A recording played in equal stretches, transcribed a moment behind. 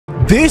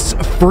This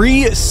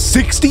free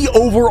 60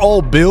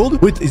 overall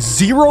build with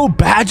 0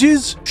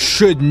 badges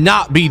should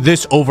not be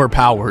this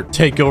overpowered.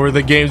 Take over,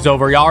 the game's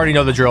over. You already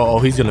know the drill. Oh,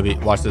 he's gonna be,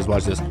 watch this,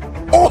 watch this.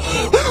 Oh,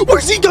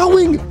 where's he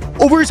going?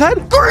 Over his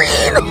head?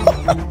 Green.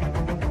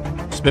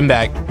 Spin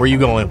back. Where you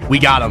going? We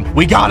got him.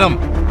 We got him.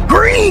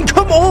 Green,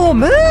 come on,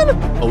 man.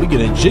 Oh, we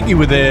getting jiggy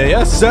with it.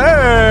 Yes,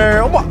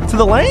 sir. Oh, to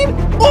the lane?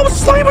 Oh, I'm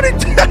slamming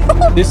it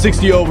down. This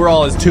 60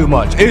 overall is too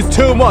much. It's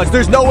too much.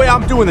 There's no way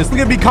I'm doing this.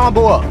 Look at me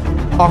combo up.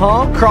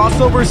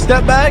 Crossover,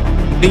 step back,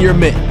 in your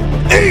mid.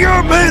 In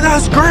your mid,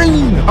 that's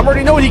Green. I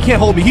already know he can't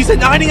hold me. He's at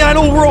 99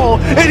 overall,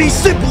 and he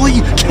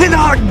simply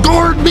cannot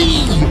guard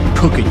me.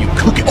 Cooking you,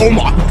 cooking. Oh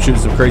my, shooting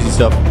some crazy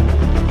stuff.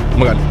 Oh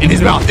my God, in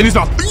his mouth, in his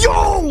mouth.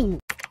 Yo!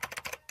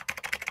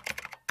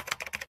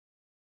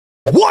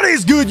 What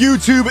is good,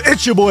 YouTube?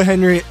 It's your boy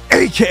Henry,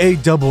 aka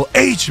Double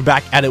H,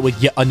 back at it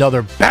with yet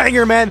another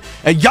banger, man.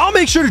 And y'all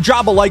make sure to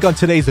drop a like on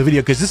today's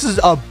video because this is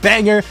a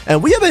banger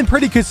and we have been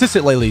pretty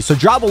consistent lately, so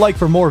drop a like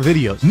for more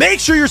videos. Make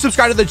sure you're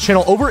subscribed to the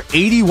channel. Over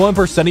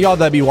 81% of y'all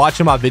that be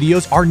watching my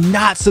videos are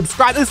not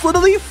subscribed. It's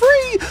literally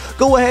free.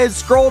 Go ahead,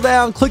 scroll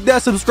down, click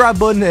that subscribe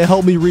button and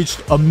help me reach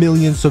 1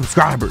 million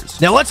subscribers.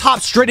 Now let's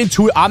hop straight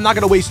into it. I'm not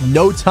gonna waste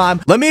no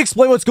time. Let me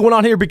explain what's going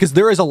on here because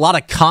there is a lot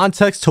of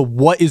context to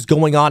what is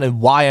going on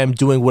and why I'm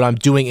doing what I'm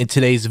doing in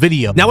today's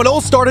video. Now, it all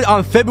started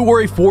on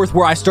February 4th,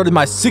 where I started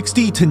my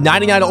 60 to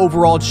 99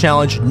 overall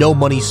challenge, no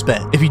money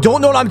spent. If you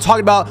don't know what I'm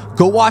talking about,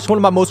 go watch one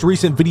of my most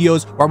recent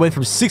videos where I went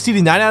from 60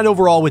 to 99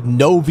 overall with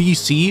no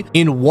VC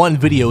in one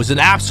video. It's an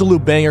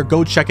absolute banger.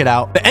 Go check it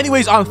out. But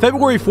anyways, on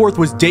February 4th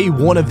was day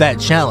 1 of that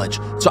challenge.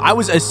 So I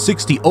was a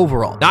 60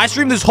 overall. Now, I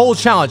streamed this whole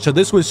challenge, so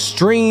this was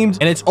streamed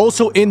and it's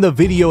also in the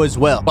video as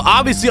well. But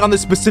obviously on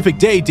this specific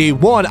day, day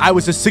 1, I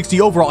was a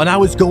 60 overall and I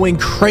was going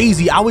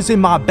crazy. I was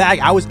in my bag.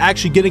 I was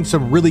actually getting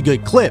some really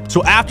good clips.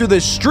 So after the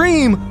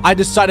stream, I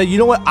decided, you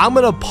know what, I'm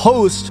gonna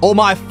post all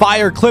my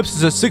fire clips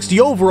as a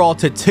 60 overall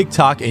to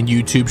TikTok and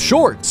YouTube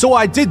Shorts. So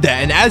I did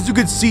that, and as you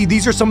can see,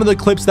 these are some of the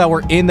clips that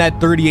were in that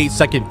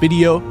 38-second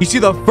video. You see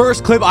the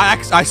first clip,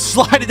 I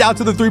slid it out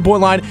to the 3-point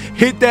line,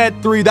 hit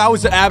that 3. That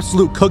was an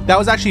absolute cook. That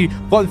was actually,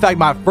 fun fact,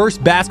 my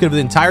first basket of the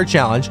entire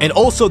challenge. And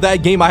also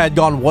that game I had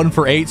gone 1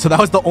 for 8, so that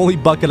was the only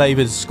bucket I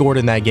even scored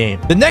in that game.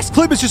 The next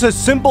clip is just a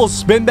simple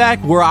spin back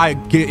where I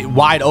get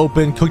wide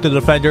open, cook the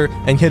defender,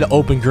 and hit an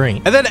open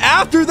green. And then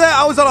after that,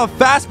 I was on a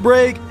fast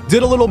break,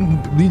 did a little,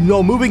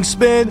 moving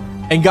spin,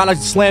 and got a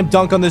slam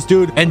dunk on this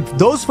dude. And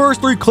those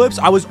first 3 clips,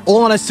 I was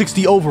all on a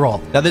 60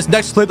 overall. Now, this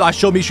next clip, I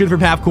showed me shooting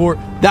from half court.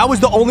 That was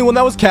the only one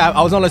that was capped.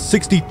 I was on a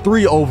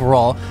 63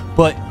 overall,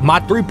 but my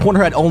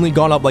 3-pointer had only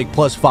gone up like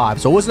 +5.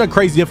 So it wasn't a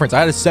crazy difference. I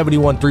had a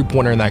 71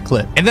 3-pointer in that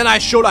clip. And then I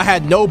showed I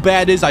had no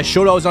badges. I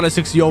showed I was on a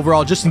 60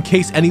 overall just in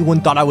case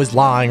anyone thought I was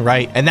lying,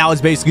 right? And that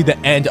was basically the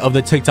end of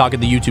the TikTok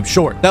and the YouTube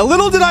short. Now,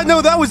 little did I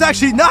know that was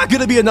actually not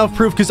going to be enough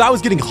proof because I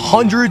was getting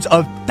hundreds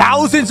of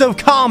thousands of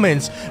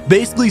comments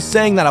basically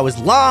saying that I was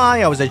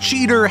lying, I was a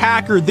cheater,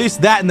 hacker, this,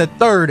 that, and the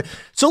third.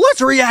 So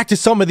let's react to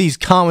some of these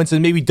comments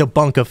and maybe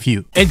debunk a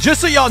few. And just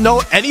so y'all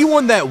know,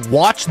 anyone that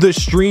watched the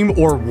stream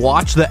or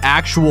watched the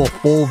actual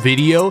full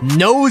video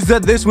knows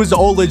that this was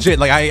all legit.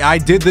 Like I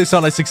did this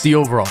on a 60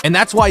 overall. And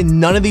that's why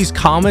none of these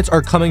comments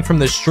are coming from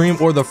the stream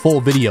or the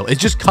full video.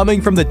 It's just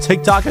coming from the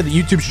TikTok and the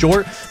YouTube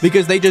short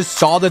because they just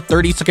saw the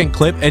 30-second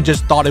clip and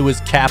just thought it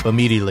was cap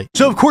immediately.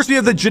 So of course we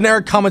have the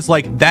generic comments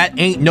like, that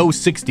ain't no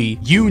 60.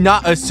 You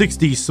not a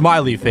 60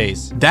 smiley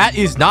face. That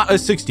is not a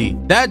 60.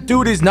 That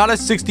dude is not a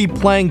 60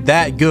 playing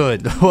that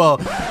good. Well,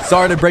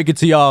 sorry to break it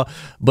to y'all,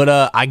 but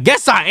I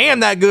guess I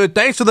am that good.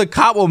 Thanks for the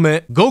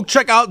compliment. Go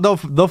check out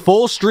the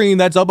full stream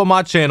that's up on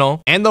my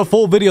channel and the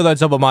full video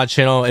that's up on my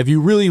channel if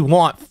you really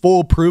want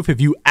full proof,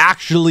 if you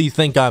actually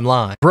think I'm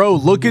lying. Bro,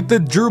 look at the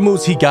Drew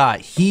moves he got.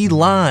 He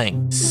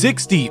lying.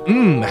 60.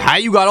 How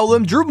you got all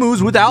them Drew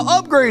moves without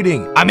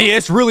upgrading? I mean,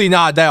 it's really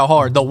not that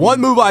hard. The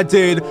one move I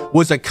did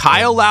was a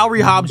Kyle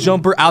Lowry hop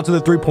jumper out to the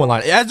 3-point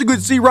line. As you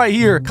can see right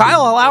here,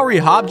 Kyle Lowry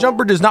hop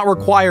jumper does not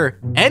require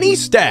any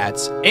stats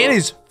and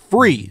is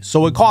free,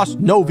 so it costs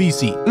no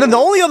VC. And then the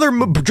only other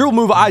drill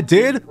move I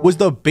did was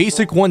the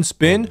basic 1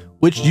 spin,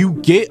 which you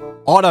get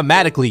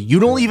automatically. You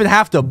don't even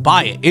have to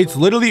buy it. It's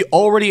literally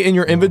already in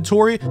your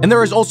inventory, and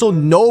there is also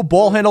no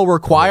ball handle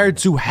required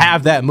to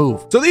have that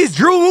move. So these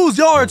drill moves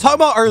y'all are talking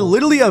about are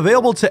literally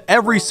available to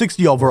every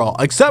 60 overall,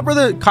 except for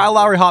the Kyle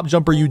Lowry hop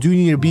jumper. You do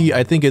need to be,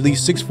 I think, at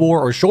least 6'4"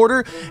 or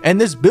shorter,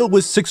 and this build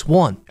was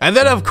 6'1". And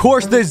then of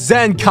course the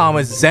Zen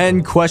comments.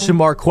 Zen question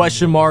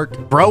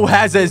mark. Bro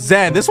has a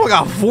Zen. This one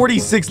got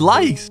 46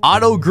 likes.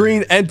 Auto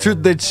Green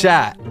entered the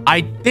chat.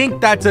 I think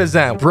that's a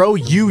Zen. Bro,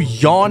 you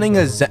yawning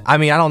a Zen. I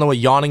mean, I don't know what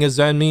yawning a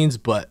Zen means,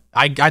 but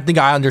I think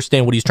I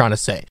understand what he's trying to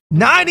say.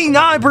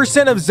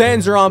 99% of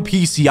Zens are on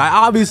PC. I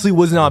obviously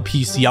wasn't on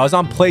PC. I was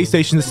on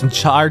PlayStation this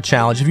entire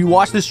challenge. If you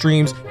watch the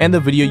streams and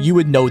the video, you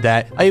would know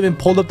that. I even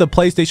pulled up the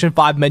PlayStation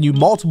 5 menu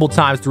multiple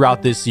times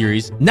throughout this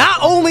series. Not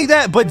only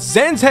that, but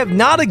Zens have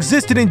not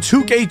existed in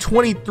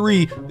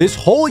 2K23 this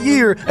whole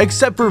year,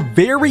 except for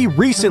very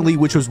recently,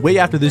 which was way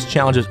after this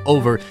challenge is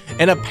over.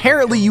 And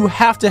apparently you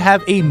have to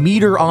have a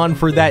meter on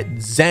for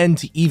that Zen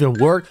to even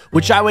work,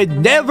 which I would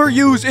never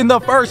use in the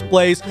first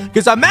place,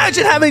 because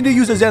imagine having to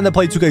use a Zen to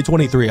play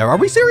 2K23. Are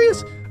we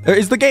serious?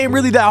 Is the game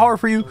really that hard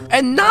for you?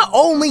 And not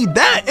only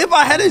that, if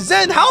I had a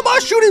Zen, how am I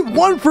shooting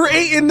 1 for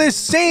 8 in this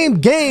same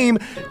game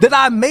that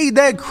I made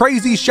that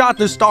crazy shot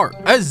to start?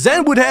 A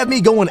Zen would have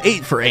me going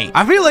 8 for 8.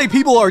 I feel like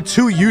people are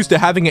too used to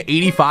having an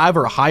 85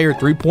 or higher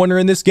three-pointer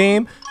in this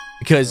game,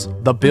 because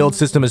the build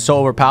system is so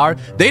overpowered.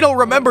 They don't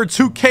remember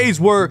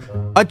 2Ks where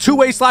a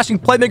two-way slashing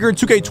playmaker in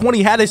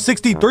 2K20 had a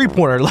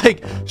 63-pointer.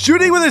 Like,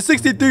 shooting with a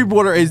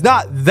 63-pointer is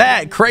not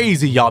that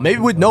crazy, y'all. Maybe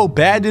with no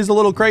badges a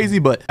little crazy,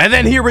 but... And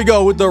then here we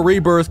go with the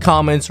Rebirth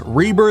comments.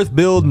 Rebirth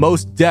build,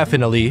 most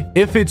definitely.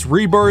 If it's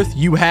Rebirth,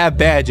 you have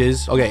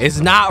badges. Okay,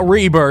 it's not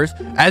Rebirth.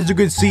 As you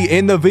can see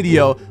in the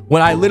video,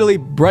 when I literally,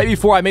 right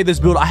before I made this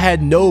build, I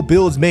had no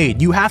builds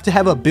made. You have to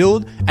have a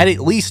build at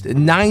least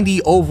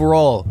 90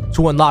 overall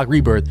to unlock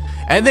Rebirth.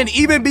 And then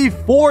even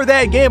before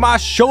that game, I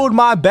showed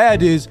my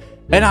badges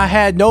and I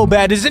had no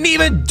badges. And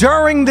even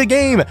during the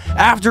game,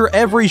 after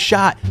every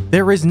shot,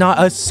 there is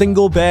not a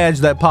single badge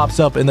that pops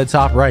up in the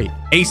top right.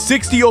 A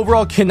 60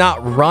 overall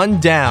cannot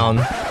run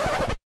down.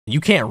 You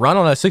can't run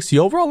on a 60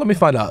 overall? Let me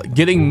find out.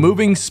 Getting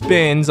moving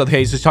spins. Okay,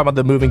 he's just talking about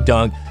the moving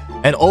dunk.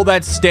 And all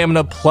that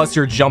stamina plus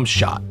your jump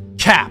shot.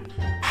 Cap.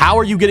 How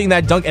are you getting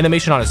that dunk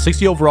animation on a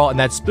 60 overall and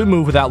that spin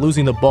move without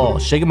losing the ball?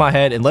 Shaking my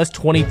head, unless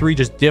 23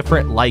 just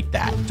different like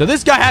that. So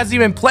this guy hasn't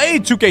even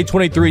played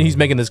 2K23 and he's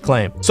making this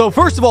claim. So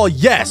first of all,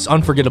 yes,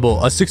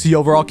 unforgettable. A 60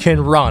 overall can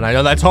run. I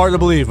know that's hard to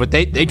believe, but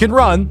they can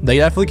run. They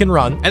definitely can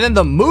run. And then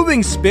the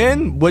moving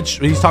spin, which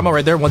he's talking about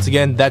right there, once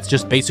again, that's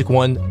just basic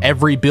one.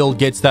 Every build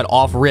gets that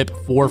off rip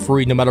for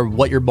free, no matter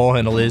what your ball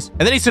handle is. And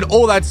then he said,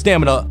 oh, that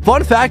stamina.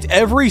 Fun fact,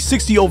 every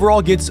 60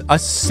 overall gets a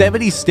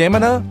 70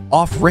 stamina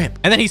off rip.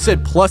 And then he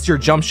said, plus your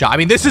jump shot. I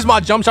mean, this is my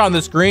jump shot on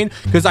the screen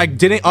because I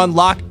didn't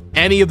unlock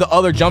any of the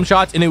other jump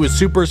shots and it was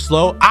super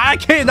slow. I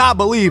cannot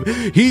believe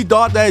he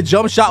thought that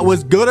jump shot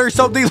was good or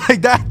something.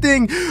 Like, that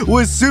thing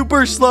was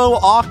super slow,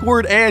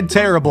 awkward, and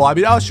terrible. I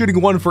mean, I was shooting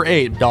 1 for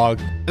 8,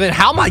 dog. And then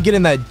how am I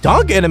getting that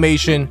dunk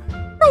animation?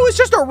 Bro, it's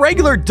just a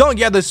regular dunk.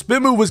 Yeah, the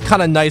spin move was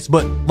kind of nice,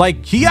 but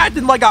like, he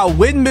acted like I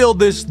windmilled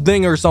this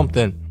thing or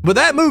something. But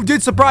that move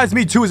did surprise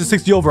me too as a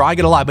 60 overall, I ain't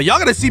gonna lie. But y'all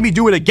gonna see me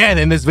do it again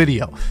in this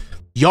video.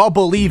 Y'all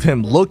believe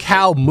him. Look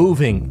how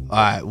moving. All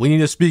right, we need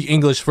to speak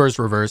English first,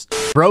 reverse.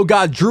 Bro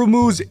got Drew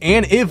moves,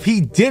 and if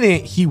he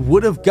didn't, he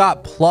would have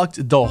got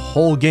plucked the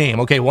whole game.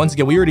 Okay, once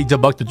again, we already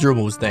debunked the Drew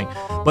moves thing.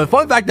 But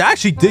fun fact, I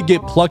actually did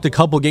get plucked a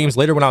couple games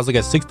later when I was like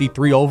a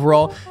 63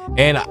 overall,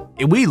 and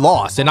we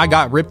lost, and I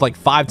got ripped like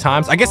 5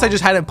 times. I guess I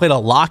just hadn't played a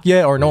lock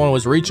yet, or no one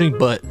was reaching,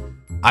 but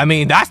I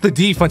mean, that's the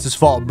defense's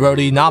fault,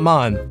 Brody, not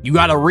mine. You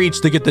gotta reach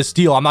to get the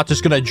steal. I'm not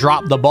just gonna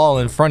drop the ball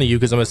in front of you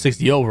because I'm a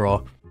 60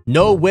 overall.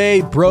 No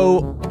way,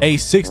 bro. A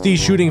 60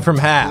 shooting from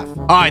half.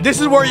 All right, this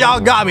is where y'all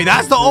got me.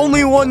 That's the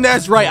only one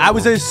that's right. I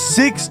was a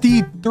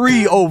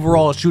 63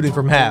 overall shooting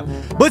from half.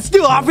 But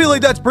still, I feel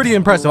like that's pretty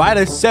impressive. I had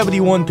a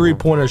 71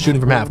 three-pointer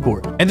shooting from half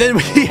court. And then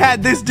we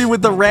had this dude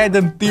with the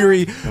random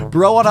theory.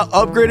 Bro on an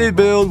upgraded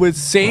build with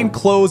same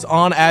clothes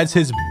on as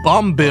his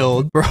bum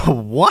build. Bro,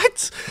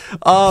 what?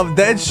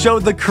 Then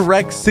showed the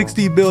correct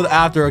 60 build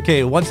after.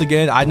 Okay, once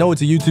again, I know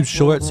it's a YouTube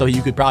short, so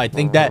you could probably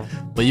think that.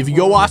 But if you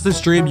go watch the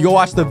stream, you go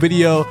watch the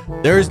video,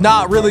 there's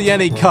not really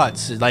any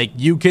cuts. Like,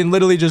 you can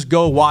literally just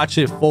go watch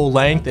it full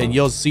length and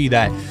you'll see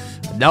that.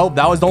 Nope,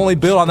 that was the only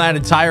build on that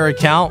entire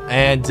account.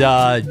 And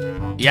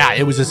yeah,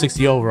 it was a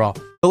 60 overall.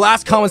 The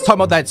last comment's talking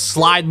about that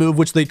slide move,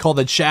 which they call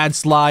the Chad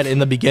slide in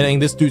the beginning.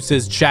 This dude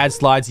says Chad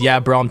slides. Yeah,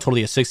 bro, I'm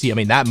totally a 60. I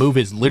mean, that move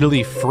is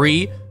literally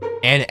free.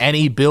 And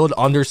any build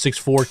under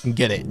 6'4" can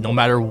get it, no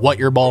matter what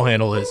your ball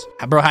handle is.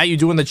 Bro, how you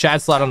doing the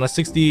Chad slide on a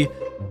 60?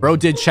 Bro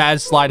did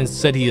Chad slide and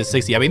said he is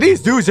 60. I mean, these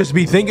dudes just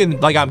be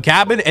thinking like I'm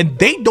capping, and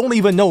they don't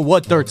even know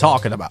what they're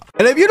talking about.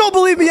 And if you don't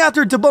believe me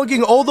after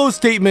debunking all those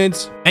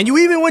statements, and you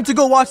even went to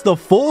go watch the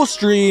full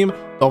stream,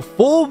 the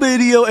full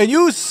video, and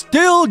you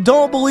still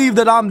don't believe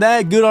that I'm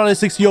that good on a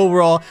 60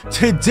 overall,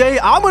 today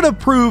I'm gonna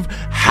prove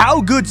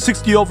how good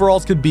 60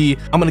 overalls could be.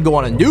 I'm gonna go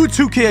on a new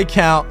 2K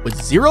account with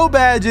 0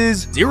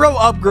 badges, 0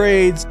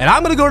 upgrades, and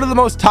I'm gonna go to the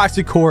most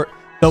toxic court,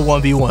 the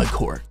 1v1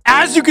 court.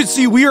 As you can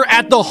see, we are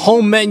at the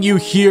home menu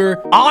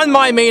here on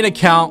my main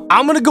account.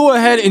 I'm gonna go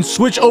ahead and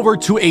switch over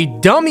to a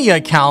dummy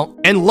account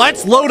And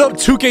let's load up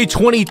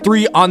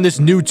 2K23 on this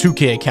new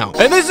 2K account.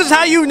 And this is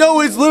how you know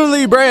it's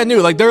literally brand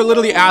new. Like, they're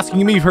literally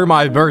asking me for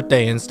my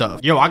birthday and stuff.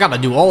 Yo, I gotta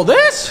do all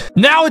this?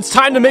 Now it's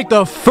time to make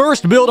the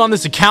first build on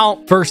this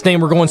account. First name,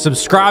 we're going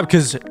subscribe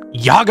because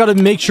y'all gotta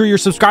make sure you're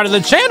subscribed to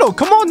the channel.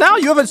 Come on now,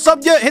 you haven't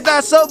subbed yet, hit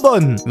that sub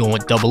button. You're going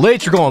with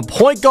DoubleH, you're going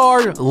point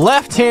guard,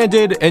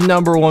 left-handed, and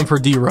 #1 for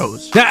D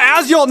Rose. Now,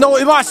 as y'all know,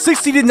 in my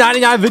 60 to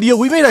 99 video,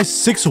 we made a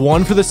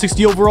 6'1" for the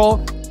 60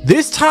 overall.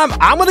 This time,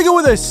 I'm going to go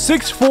with a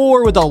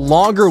 6'4" with a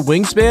longer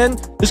wingspan,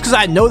 just because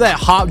I know that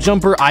hop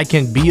jumper, I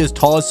can be as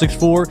tall as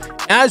 6'4".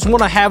 And I just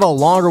want to have a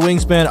longer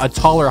wingspan, a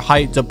taller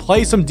height to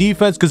play some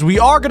defense, because we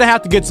are going to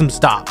have to get some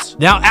stops.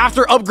 Now,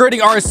 after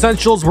upgrading our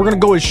essentials, we're going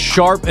to go with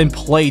sharp and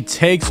play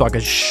take, so I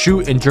can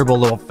shoot and dribble a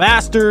little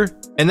faster.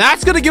 And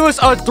that's going to give us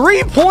a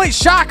 3-point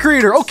shot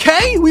creator.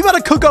 Okay, we better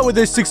cook up with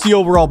this 60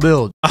 overall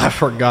build. I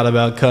forgot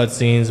about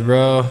cutscenes,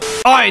 bro.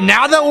 All right,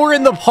 now that we're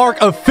in the park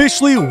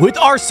officially with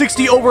our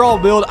 60 overall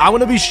build, I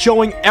want to be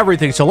showing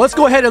everything. So let's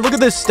go ahead and look at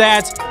the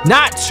stats.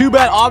 Not too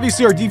bad.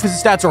 Obviously, our defensive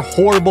stats are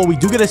horrible. We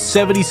do get a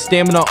 70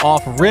 stamina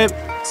off rip.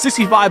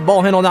 65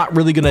 ball handle, not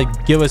really gonna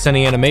give us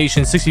any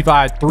animation.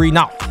 65 3,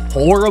 not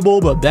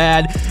horrible but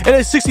bad, and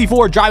a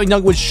 64 driving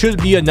dunk, which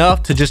should be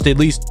enough to just at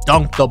least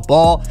dunk the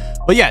ball.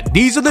 But yeah,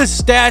 these are the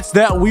stats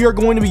that we are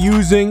going to be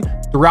using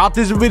throughout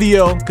this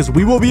video, because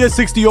we will be a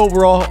 60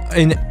 overall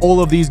in all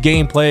of these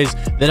gameplays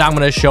that I'm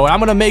going to show. I'm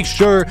going to make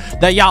sure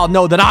that y'all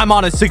know that I'm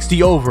on a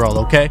 60 overall.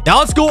 Okay, now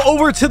let's go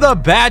over to the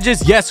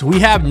badges. Yes, we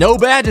have no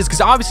badges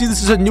because obviously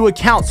this is a new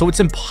account, so it's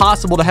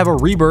impossible to have a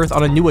rebirth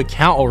on a new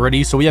account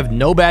already. So we have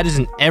no badges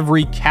in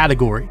every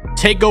category.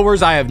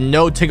 Takeovers, I have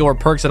no takeover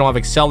perks. I don't have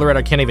accelerate.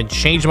 I can't even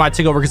change my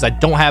takeover because I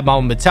don't have my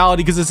own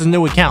mentality because it's a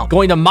new account.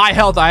 Going to my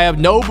health, I have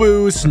no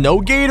boost,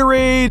 no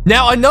Gatorade.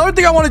 Now another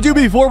thing I want to do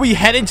before we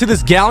head into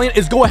this galleon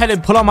is go ahead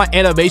and put on my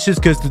animations,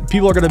 because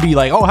people are going to be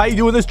like, oh, how you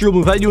doing this dribble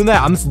move, how you doing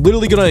that? I'm just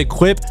literally going to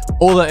equip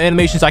all the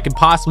animations I can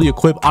possibly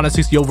equip on a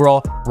 60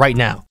 overall right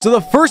now. So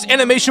the first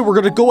animation we're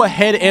going to go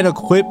ahead and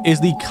equip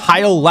is the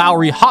Kyle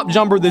Lowry hop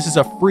jumper. This is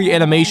a free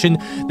animation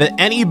that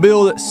any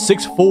build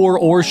 6'4"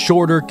 or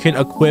shorter can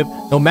equip,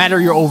 no matter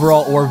your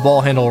overall or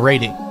ball handle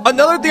rating.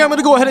 Another thing I'm going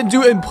to go ahead and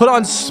do and put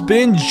on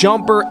spin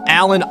jumper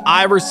Allen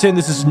Iverson.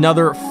 This is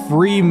another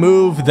free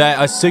move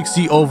that a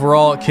 60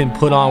 overall can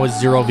put on with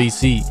 0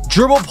 VC.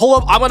 Dribble pull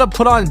up, I'm going to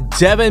put on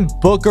Devin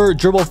Booker.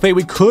 Dribble fade,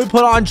 we could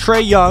put on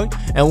Trae Young.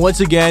 And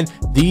once again,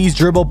 these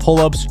dribble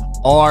pull-ups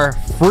are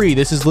free.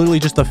 This is literally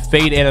just a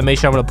fade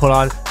animation I'm going to put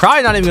on.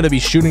 Probably not even going to be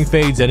shooting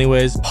fades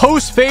anyways.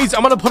 Post fades,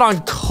 I'm going to put on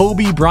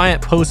Kobe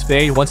Bryant post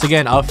fade. Once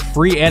again, a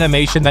free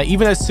animation that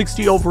even a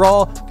 60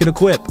 overall can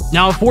equip.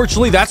 Now,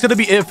 unfortunately, that's going to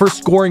be it for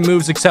scoring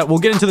moves, except we'll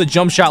get into the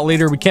jump shot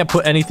later. We can't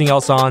put anything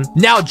else on.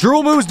 Now,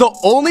 drill moves, the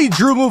only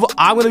drill move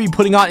I'm going to be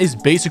putting on is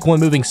basic 1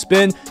 moving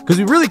spin, because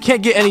we really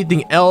can't get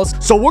anything else.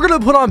 So we're going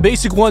to put on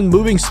basic 1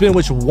 moving spin,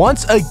 which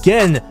once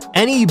again,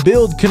 any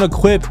build can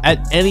equip at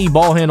any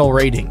ball handle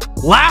rating.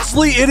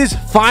 Lastly, it is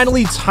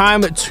finally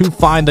time to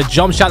find the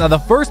jump shot. Now, the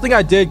first thing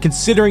I did,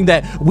 considering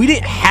that we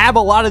didn't have a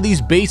lot of these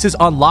bases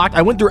unlocked,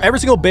 I went through every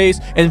single base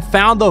and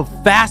found the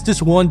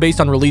fastest one based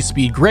on release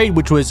speed grade,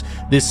 which was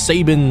this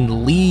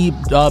Saban Lee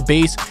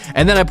base.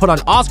 And then I put on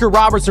Oscar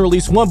Robertson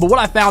release 1. But what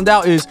I found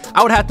out is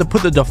I would have to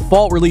put the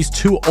default release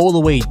 2 all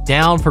the way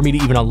down for me to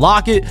even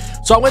unlock it.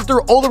 So I went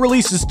through all the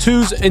releases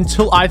 2s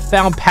until I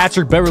found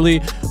Patrick Beverly,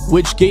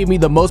 which gave me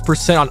the most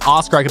percent on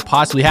Oscar I could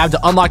possibly have to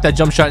unlock that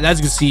jump shot. And as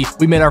you can see,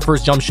 we made our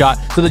first jump shot.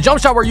 So the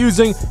jump shot we're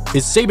using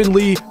is Saban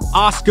Lee,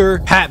 Oscar,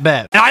 Pat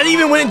Bev. And I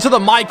even went into the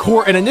my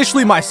core, and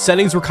initially my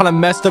settings were kind of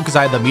messed up because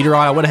I had the meter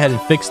on. I went ahead and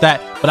fixed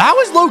that, but I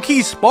was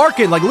low-key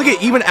sparking. Like, look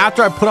at, even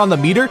after I put on the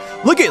meter,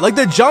 look at, like,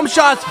 the jump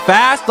shot's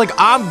fast. Like,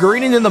 I'm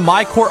greening in the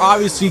my core.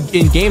 Obviously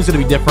in game's gonna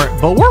be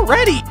different, but we're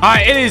ready. All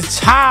right, it is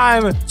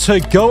time to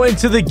go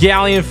into the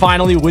galleon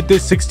finally with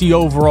this 60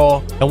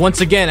 overall. And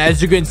once again,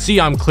 as you can see,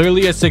 I'm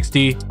clearly a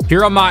 60.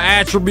 Here are my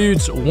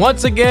attributes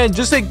once again,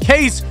 just in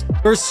case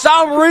for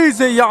some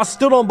reason y'all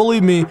still don't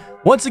believe me.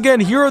 Once again,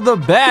 here are the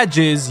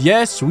badges.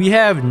 Yes, we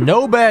have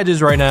no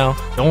badges right now.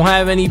 Don't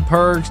have any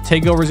perks.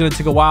 Takeover is going to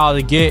take a while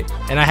to get.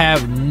 And I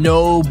have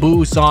no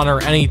boost on or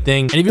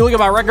anything. And if you look at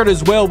my record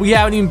as well, we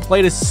haven't even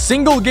played a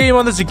single game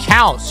on this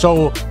account.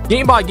 So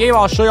game by game,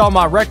 I'll show you all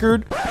my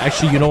record.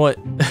 Actually, you know what?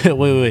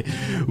 wait.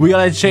 We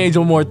got to change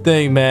one more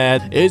thing,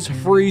 man. It's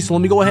free. So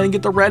let me go ahead and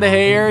get the red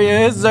hair.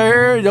 Yes,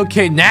 sir.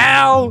 Okay,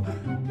 now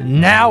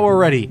we're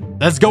ready.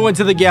 Let's go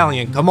into the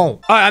galleon. Come on.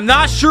 All right, I'm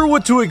not sure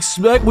what to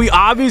expect. We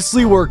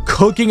obviously were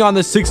cooking on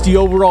the 60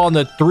 overall and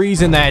the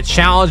 3s in that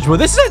challenge, but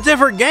this is a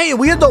different game.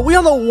 We on the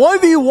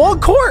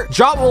 1v1 court.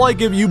 Drop a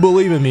like if you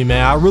believe in me,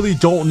 man. I really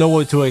don't know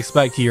what to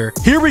expect here.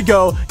 Here we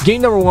go.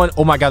 Game number 1.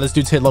 Oh my God, this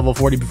dude's hit level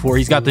 40 before.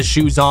 He's got the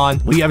shoes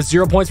on. We have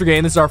 0 points per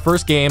game. This is our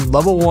first game.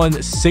 Level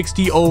 1,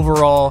 60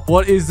 overall.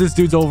 What is this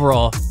dude's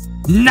overall?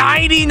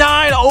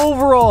 99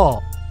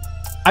 overall.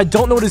 I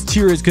don't know what his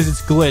tier is because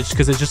it's glitched,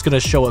 because it's just going to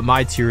show what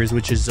my tier is,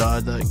 which is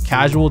the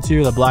casual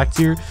tier, the black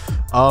tier.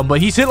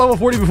 But he's hit level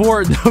 40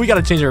 before. We got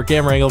to change our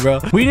camera angle, bro.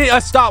 We need a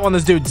stop on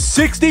this dude.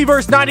 60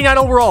 versus 99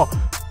 overall.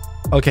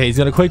 Okay, he's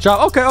gonna quick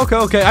drop.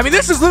 Okay. I mean,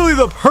 this is literally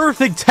the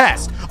perfect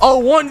test. A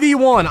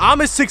 1v1. I'm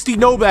a 60,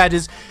 no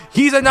badges.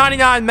 He's a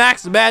 99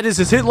 max badges.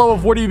 Has hit level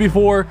 40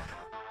 before.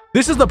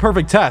 This is the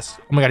perfect test.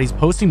 Oh my god, he's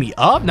posting me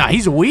up? Nah,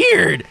 he's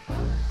weird.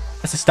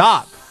 That's a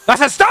stop.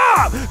 That's a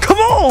stop. Come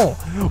on.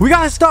 We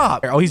gotta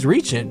stop. Oh, he's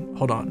reaching.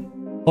 Hold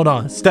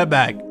on. Step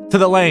back to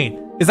the lane.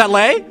 Is that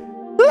lay?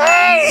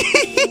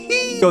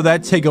 Yo,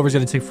 that takeover is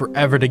gonna take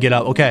forever to get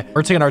up. Okay,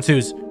 we're taking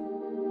R2s.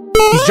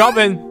 He's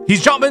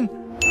jumping.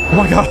 Oh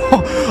my god.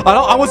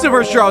 I wasn't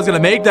for sure I was gonna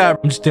make that.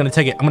 I'm just gonna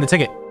take it. Oh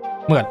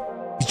my god.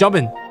 He's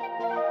jumping.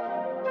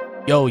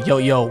 Yo.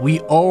 We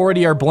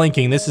already are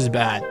blinking. This is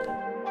bad.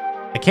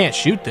 I can't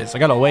shoot this. I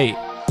gotta wait.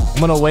 I'm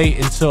gonna wait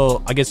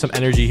until I get some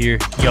energy here.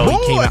 Yo, he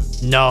came out.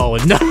 No.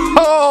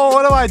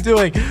 What am I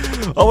doing?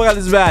 Oh my god,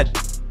 this is bad.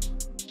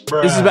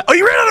 This is bad. Oh,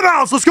 you ran out of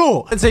bounds. Let's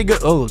go. Let's say good.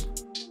 Oh,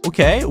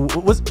 okay.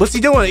 What's he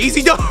doing?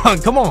 Easy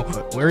dunk. Come on.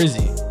 Where is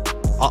he?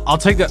 I'll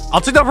take the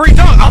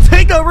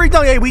free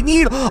dunk. Hey, we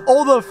need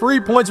all the free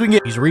points we can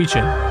get. He's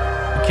reaching.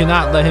 You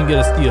cannot let him get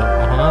a steal. Yo,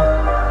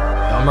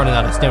 I'm running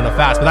out of stamina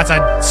fast, but that's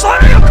a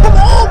slam. Come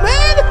on,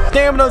 man.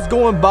 Stamina's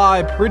going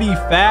by pretty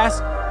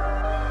fast.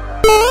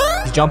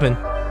 He's jumping.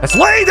 That's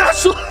late.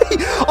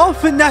 I'm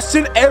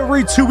finessing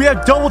every two. We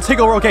have double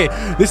takeover. Okay,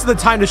 this is the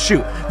time to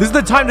shoot.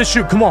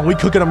 Come on, we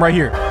cooking him right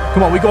here.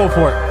 Come on, we going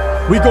for it.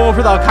 We going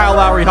for the Kyle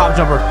Lowry hop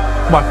jumper.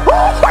 Come on.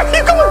 Oh, I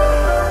keep going.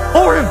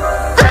 Over him.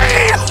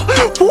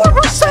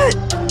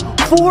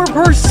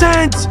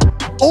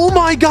 4%. Oh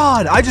my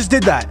god, I just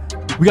did that.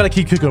 We gotta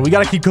keep cooking. We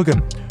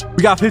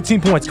got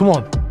 15 points. Come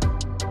on.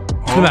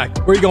 Come back.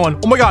 Where are you going?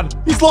 Oh my god,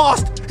 he's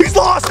lost.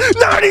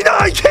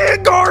 99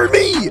 can't guard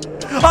me.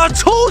 I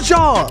told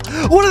y'all.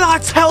 What did I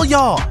tell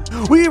y'all?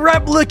 We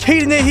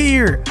replicating it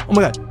here. Oh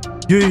my god.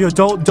 Yo,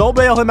 don't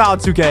bail him out,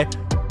 2K.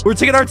 We're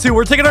taking our two.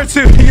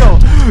 Yo,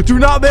 do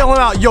not bail him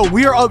out. Yo,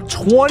 we are up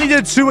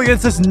 20-2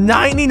 against this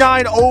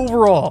 99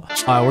 overall.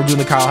 All right, we're doing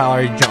the Kyle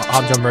Lowry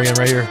hop jumper again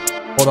right here.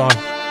 Hold on.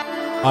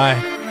 All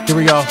right, here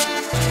we go.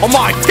 Oh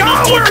my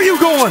god, where are you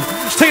going?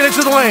 Taking it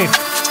to the lane.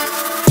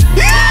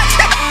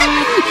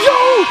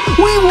 Yo,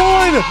 we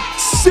won.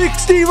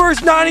 60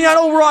 versus 99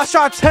 overall.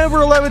 Shot 10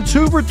 for 11,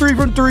 2 for 3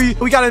 from 3.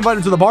 We gotta invite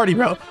him to the party,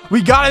 bro.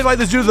 We gotta invite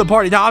this dude to the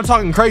party. Now I'm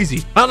talking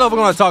crazy. I don't know if I'm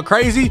gonna talk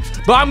crazy,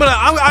 but I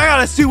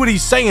gotta see what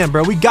he's saying,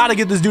 bro. We gotta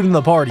get this dude in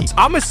the party.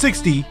 I'm a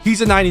 60, he's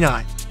a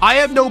 99. I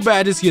have no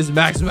badges, he has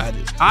max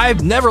badges.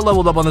 I've never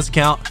leveled up on this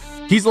account.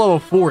 He's level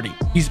 40.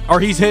 He's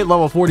hit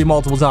level 40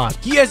 multiple times.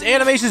 He has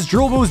animations,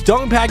 drill moves,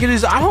 dunk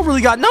packages. I don't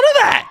really got none of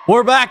that.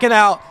 We're backing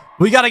out.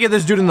 We got to get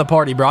this dude in the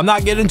party, bro. I'm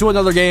not getting into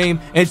another game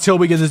until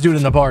we get this dude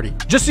in the party.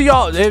 Just so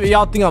y'all, if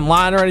y'all think I'm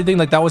lying or anything,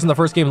 like that wasn't the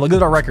first game. Look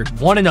at our record,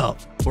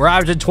 1-0. We're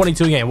averaging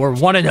 22 a game. We're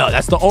 1-0.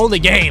 That's the only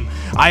game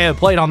I have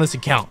played on this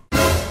account.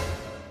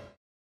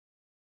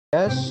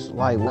 Yes,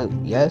 like what?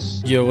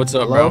 Yes. Yo, what's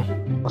up, bro?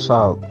 What's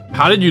up?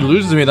 How did you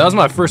lose to me? That was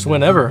my first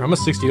win ever. I'm a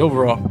 60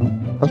 overall.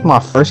 That's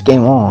my first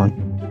game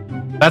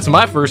on. That's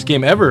my first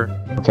game ever.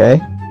 Okay.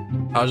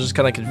 I was just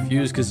kind of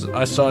confused because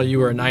I saw you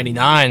were a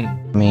 99.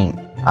 I mean,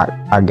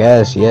 I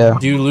guess, yeah.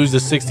 Do you lose the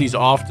 60s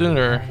often,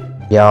 or?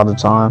 Yeah, all the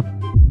time.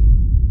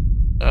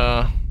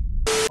 All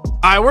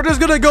right, we're just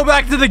gonna go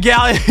back to the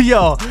galley.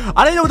 Yo,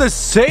 I didn't know what to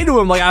say to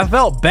him. Like, I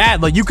felt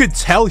bad. Like, you could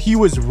tell he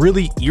was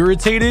really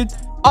irritated.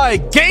 All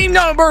right, game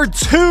number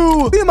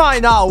 2. We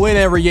might not win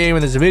every game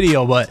in this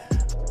video, but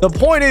the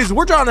point is,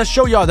 we're trying to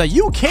show y'all that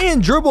you can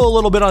dribble a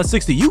little bit on a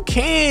 60. You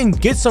can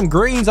get some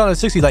greens on a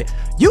 60. Like,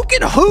 you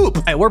can hoop.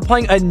 All right, we're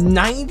playing a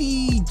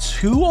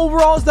 92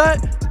 overall. Is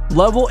that?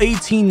 Level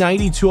 18,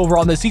 92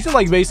 overall. And the season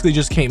like basically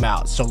just came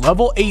out. So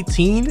level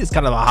 18 is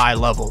kind of a high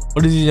level.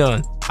 What is he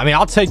doing? I mean,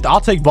 I'll take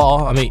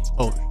ball. I mean,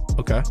 oh,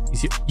 okay.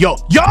 He's here. Yo.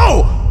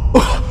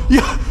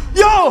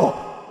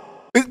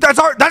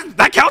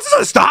 That counts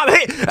as a stop.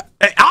 Hey,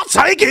 I'll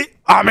take it.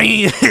 I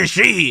mean,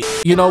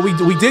 you know,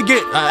 we did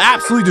get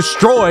absolutely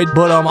destroyed,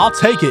 but I'll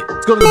take it.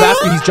 Let's go to the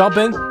basket. He's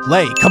jumping.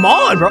 Lay. Come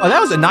on, bro. Oh, that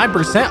was a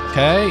 9%.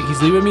 Okay,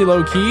 he's leaving me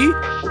low key.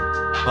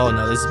 Oh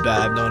no, this is bad.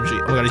 I have no energy.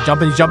 Oh my god, he's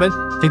jumping.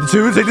 Take the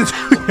two.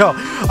 Yo,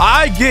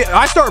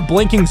 I start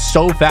blinking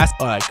so fast.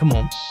 All right, come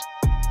on.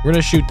 We're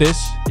gonna shoot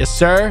this. Yes,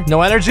 sir.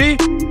 No energy.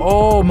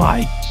 Oh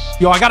my.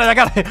 Yo, I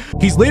got it.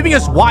 He's leaving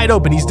us wide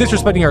open. He's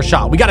disrespecting our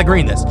shot. We gotta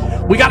green this.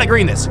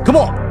 Come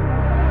on.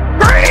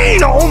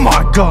 Green. Oh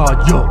my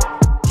god.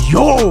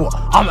 Yo,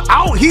 I'm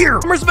out here.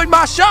 I'm respecting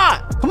my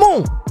shot. Come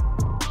on.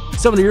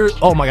 70 years.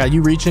 Oh my god,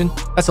 you reaching?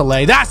 That's a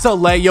lay. Yo,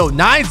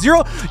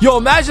 9-0. Yo,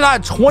 imagine I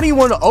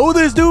 21-0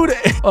 this dude.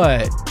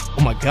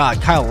 Oh my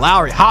god, Kyle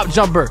Lowry hop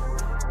jumper.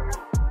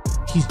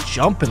 He's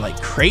jumping like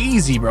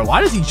crazy, bro.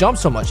 Why does he jump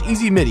so much?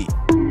 Easy midi.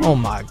 Oh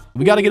my.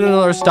 We gotta get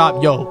another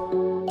stop.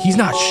 Yo, he's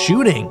not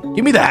shooting.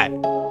 Give me that.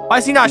 Why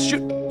is he not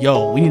shooting?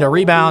 Yo, we need a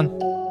rebound.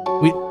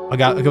 I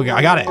got it.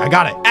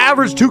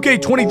 Average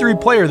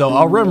 2K23 player though,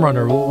 a rim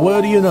runner.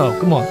 What do you know?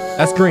 Come on.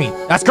 That's green.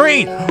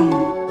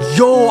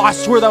 Yo, I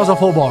swear that was a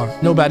full bar.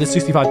 No bad, it's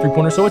 65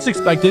 3-pointer, so it's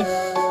expected.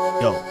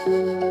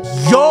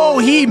 Yo,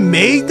 he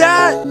made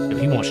that?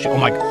 He won't shoot. Oh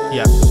my god,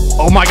 yeah.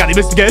 Oh my god, he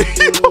missed again.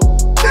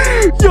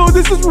 Yo,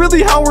 this is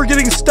really how we're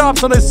getting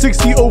stops on a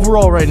 60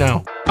 overall right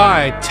now. All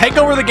right,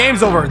 takeover. The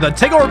game's over. The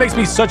takeover makes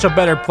me such a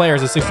better player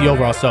as a 60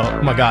 overall. So,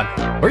 oh my God,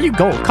 where are you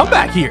going? Come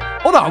back here.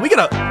 Hold on. We're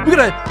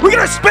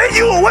gonna spin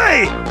you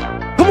away.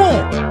 Come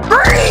on,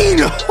 green.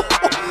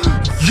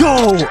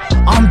 Yo,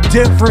 I'm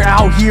different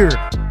out here.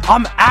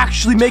 I'm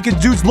actually making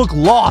dudes look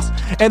lost,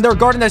 and they're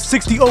guarding that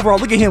 60 overall.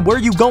 Look at him. Where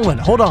are you going?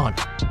 Hold on.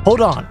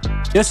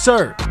 Yes,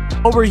 sir.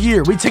 Over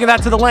here. We taking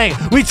that to the lane.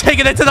 We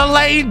taking it to the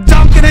lane.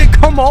 Dunking it.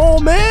 Come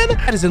on, man.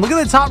 Addison, look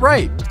at the top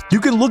right. You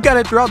can look at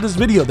it throughout this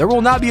video. There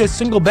will not be a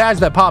single badge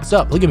that pops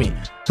up. Look at me.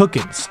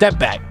 Cooking. Step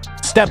back.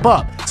 Step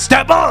up.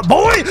 Step up,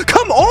 boy.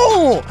 Come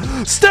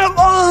on. Step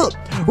up.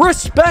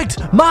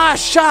 Respect my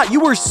shot. You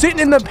were sitting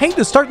in the paint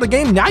to start the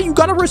game. Now you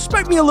got to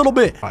respect me a little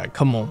bit. All right,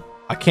 come on.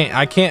 I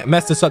can't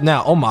mess this up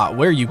now. Oh my,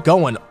 where are you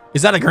going?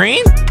 Is that a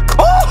green?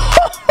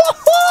 Oh,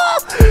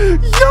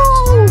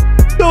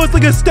 yo, it's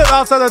like a step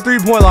outside that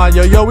 3-point line.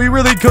 Yo, we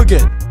really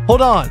cooking.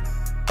 Hold on.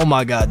 Oh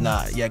my God,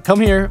 nah. Yeah,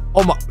 come here.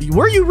 Oh my,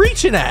 where are you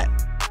reaching at?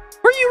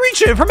 Where are you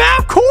reaching? From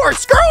half court.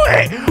 Screw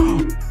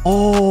it.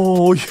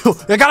 Oh, yo,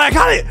 I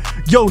got it.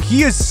 Yo,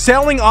 he is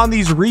selling on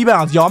these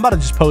rebounds. Yo, I'm about to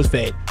just post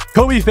fade.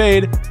 Kobe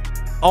fade.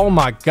 Oh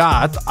my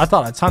God, I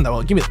thought I timed that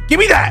well. Give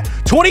me that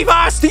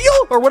 25 steal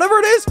or whatever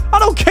it is. I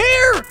don't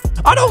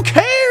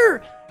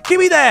care. Give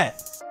me that.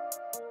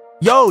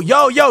 Yo,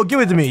 give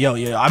it to me. Yo,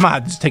 I might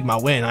have to just take my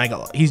win. I ain't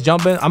gonna, he's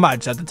jumping. I might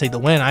just have to take the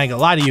win. I ain't gonna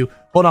lie to you.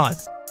 Hold on.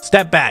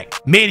 Step back.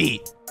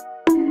 Midi.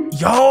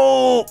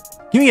 Yo,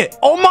 give me it.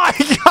 Oh my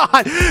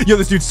God. Yo,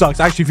 this dude sucks.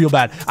 I actually feel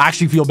bad.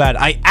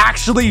 I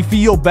actually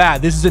feel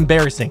bad. This is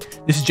embarrassing.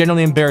 This is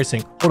genuinely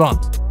embarrassing. Hold on.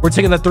 We're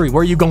taking that 3.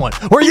 Where are you going?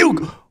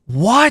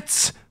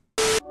 What?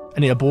 I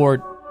need a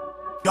board.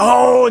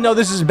 Oh, no,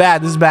 this is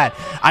bad.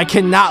 I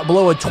cannot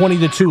blow a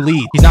 20-2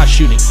 lead. He's not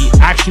shooting. He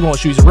actually won't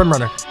shoot. He's a rim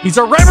runner.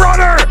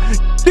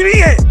 Give me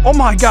it. Oh,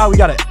 my God. We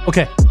got it.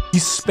 Okay.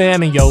 He's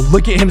spamming, yo.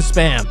 Look at him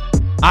spam.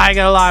 I ain't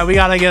gonna lie. We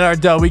got to get our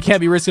dough. We can't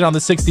be risking on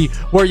the 60.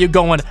 Where are you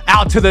going?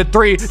 Out to the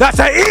 3. That's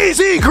an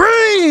easy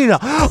green.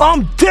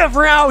 I'm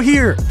different out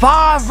here.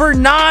 5 for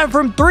 9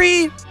 from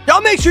 3.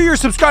 Y'all make sure you're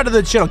subscribed to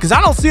the channel because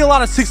I don't see a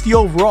lot of 60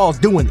 overalls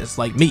doing this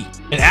like me.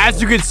 And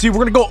as you can see,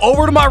 we're going to go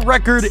over to my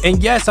record.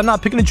 And yes, I'm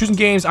not picking and choosing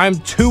games. I'm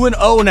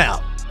 2-0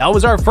 now. That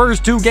was our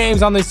first 2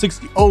 games on the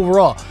 60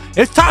 overall.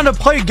 It's time to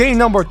play game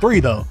number 3,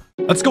 though.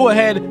 Let's go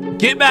ahead,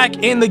 get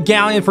back in the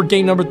galleon for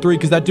game number 3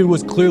 because that dude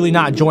was clearly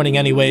not joining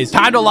anyways.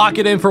 Time to lock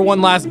it in for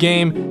one last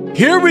game.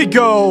 Here we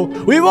go.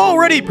 We've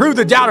already proved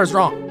the doubters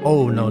wrong.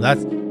 Oh, no,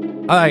 that's... I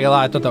ain't gonna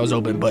lie, I thought that was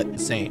open, but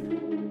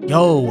insane.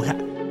 Yo,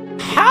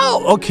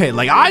 how? Okay,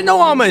 like, I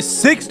know I'm a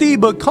 60,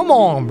 but come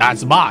on.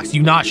 That's box.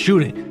 You not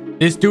shooting.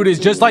 This dude is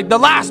just like the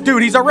last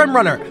dude. He's a rim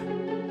runner.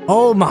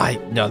 Oh, my.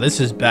 No,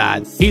 this is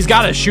bad. He's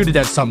got to shoot it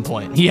at some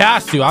point. He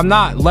has to. I'm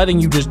not letting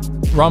you just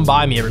run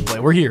by me every play.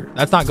 We're here.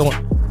 That's not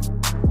going...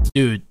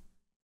 Dude,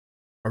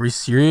 are we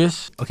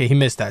serious? Okay, he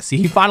missed that. See,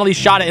 he finally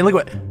shot it. And look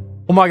what...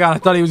 Oh my God, I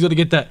thought he was going to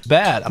get that.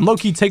 Bad. I'm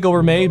low-key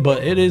takeover made,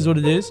 but it is what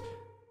it is.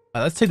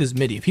 Let's take this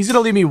midi. If he's going to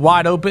leave me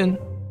wide open...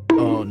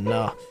 Oh,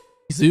 no.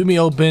 He's leaving me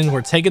open.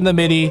 We're taking the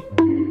midi.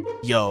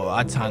 Yo,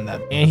 I timed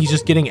that. And he's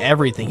just getting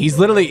everything. He's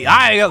literally...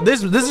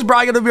 This is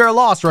probably going to be our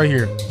loss right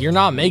here. You're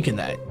not making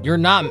that. You're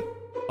not...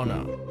 Oh,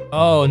 no.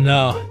 Oh,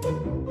 no.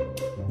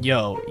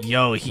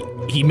 Yo,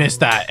 he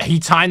missed that. He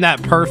timed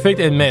that perfect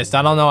and missed.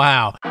 I don't know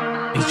how.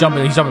 He's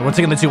jumping. We're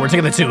taking the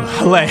 2.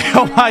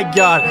 Oh my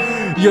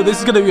God. Yo, this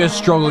is going to be a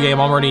struggle game.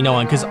 I'm already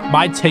knowing because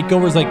my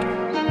takeover is like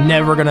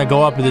never going to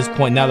go up at this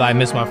point now that I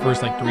missed my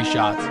first like 3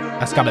 shots.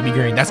 That's got to be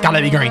green. That's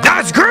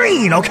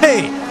green.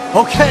 Okay.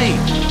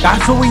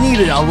 That's what we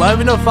needed.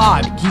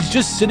 11-5. He's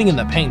just sitting in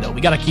the paint though. We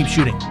got to keep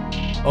shooting.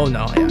 Oh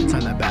no. Yeah, I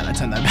timed that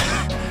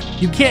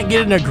bad. You can't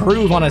get in a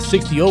groove on a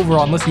 60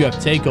 overall unless you have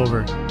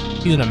takeover.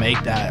 He's gonna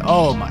make that.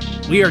 Oh my,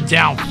 we are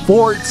down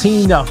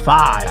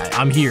 14-5.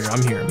 I'm here.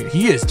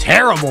 He is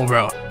terrible,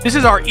 bro. This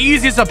is our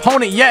easiest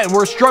opponent yet, and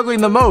we're struggling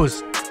the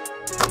most.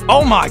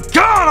 Oh my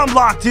God, I'm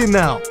locked in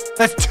now.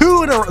 That's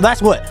 2 in a row.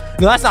 That's what?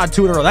 No, that's not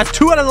 2 in a row. That's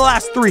 2 out of the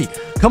last 3.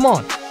 Come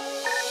on.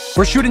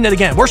 We're shooting it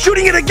again.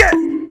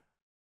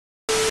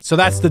 So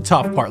that's the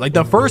tough part. Like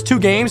the first 2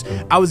 games,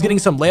 I was getting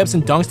some layups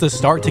and dunks to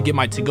start to get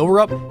my takeover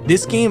up.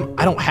 This game,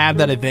 I don't have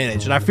that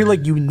advantage. And I feel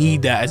like you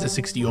need that as a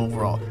 60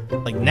 overall.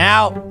 Like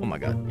now, oh my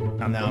God.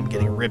 Now I'm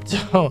getting ripped.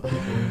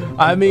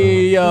 I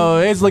mean, yo,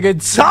 it's looking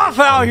tough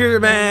out here,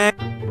 man.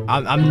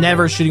 I'm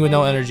never shooting with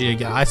no energy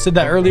again. I said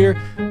that earlier,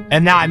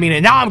 and now I mean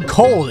it. Now I'm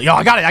cold. Yo,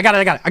 I got it. I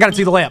gotta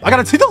see the layup.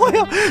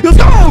 Let's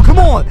go. Come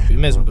on. We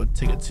may as well go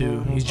take it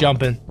 2. He's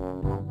jumping.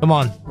 Come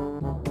on.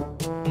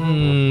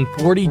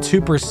 42%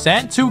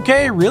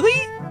 2K? Really?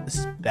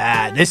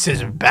 This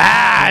is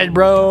bad,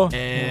 bro.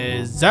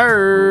 Is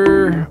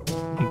there...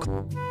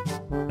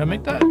 Can I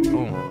make that?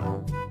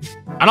 Oh.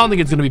 I don't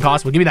think it's gonna be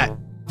possible. Give me that.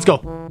 Let's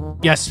go.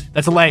 Yes,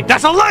 that's a lay.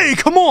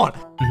 Come on.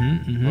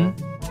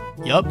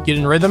 Yup, get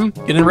in rhythm.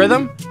 For the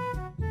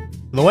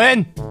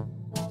win.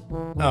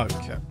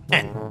 Okay.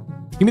 Man.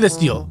 Give me the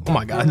steal. Oh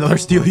my God, another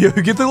steal. Get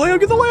the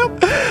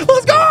layup.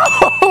 Let's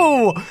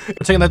go. We're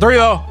taking that 3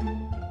 though.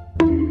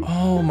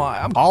 Oh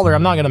my, I'm taller.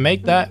 I'm not gonna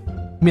make that.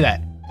 Give me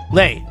that.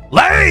 Lay.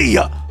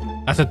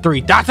 That's a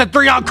 3. That's a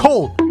 3 on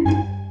cold.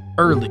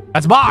 Early.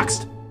 That's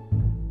boxed.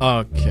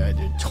 Okay,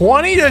 dude.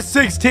 20 to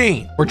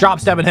 16. We're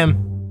drop stepping him.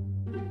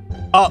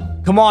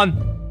 Up. Come on.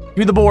 Give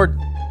me the board.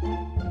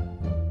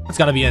 It's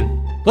gotta be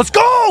in. Let's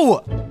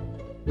go.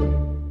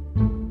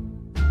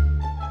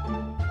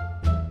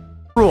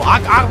 Bro,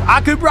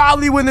 I could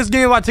probably win this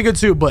game if I take a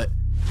 2, but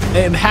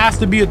it has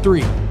to be a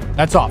 3.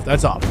 That's off.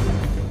 That's off.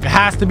 It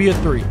has to be a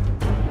 3.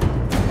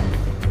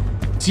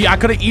 See, I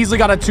could have easily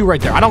got a 2 right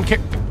there. I don't care.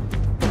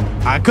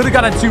 I could have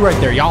got a 2 right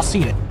there. Y'all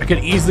seen it. I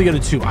could easily get a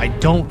 2. I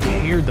don't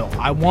care, though.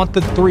 I want the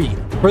 3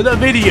 for the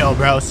video,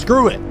 bro.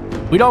 Screw it.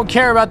 We don't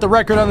care about the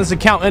record on this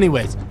account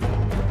anyways.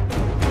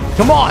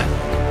 Come on.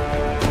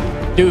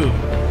 Dude,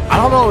 I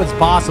don't know if it's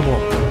possible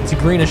to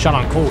green a shot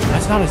on cold.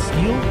 That's not a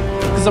steal?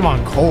 Because I'm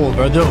on cold,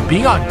 bro. Dude,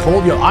 being on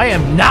cold, yo, I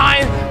am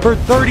 9 for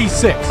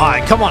 36. All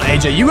right, come on,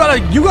 AJ. You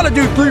gotta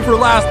do 3 for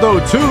last, though,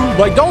 too.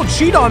 Like, don't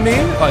cheat on me.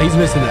 Oh, he's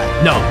missing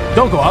that. No,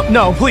 don't go up.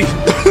 No, please.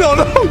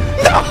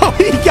 No,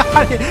 he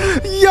got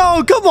it.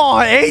 Yo, come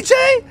on, AJ.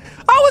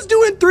 I was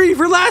doing 3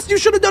 for last. You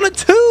should have done a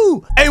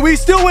 2. Hey, we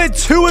still went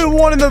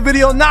 2-1 in the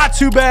video. Not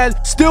too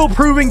bad. Still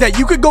proving that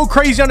you could go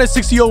crazy on a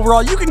 60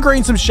 overall. You can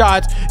green some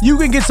shots. You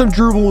can get some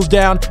dribbles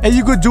down, and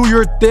you could do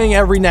your thing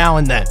every now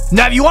and then.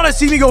 Now, if you want to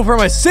see me go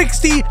from a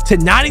 60 to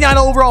 99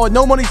 overall with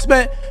no money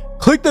spent,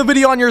 click the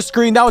video on your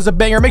screen. That was a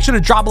banger. Make sure to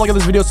drop a like on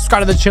this video.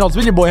 Subscribe to the channel. It's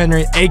been your boy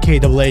Henry, aka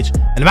DoubleH,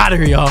 and I'm out of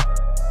here, y'all.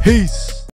 Peace.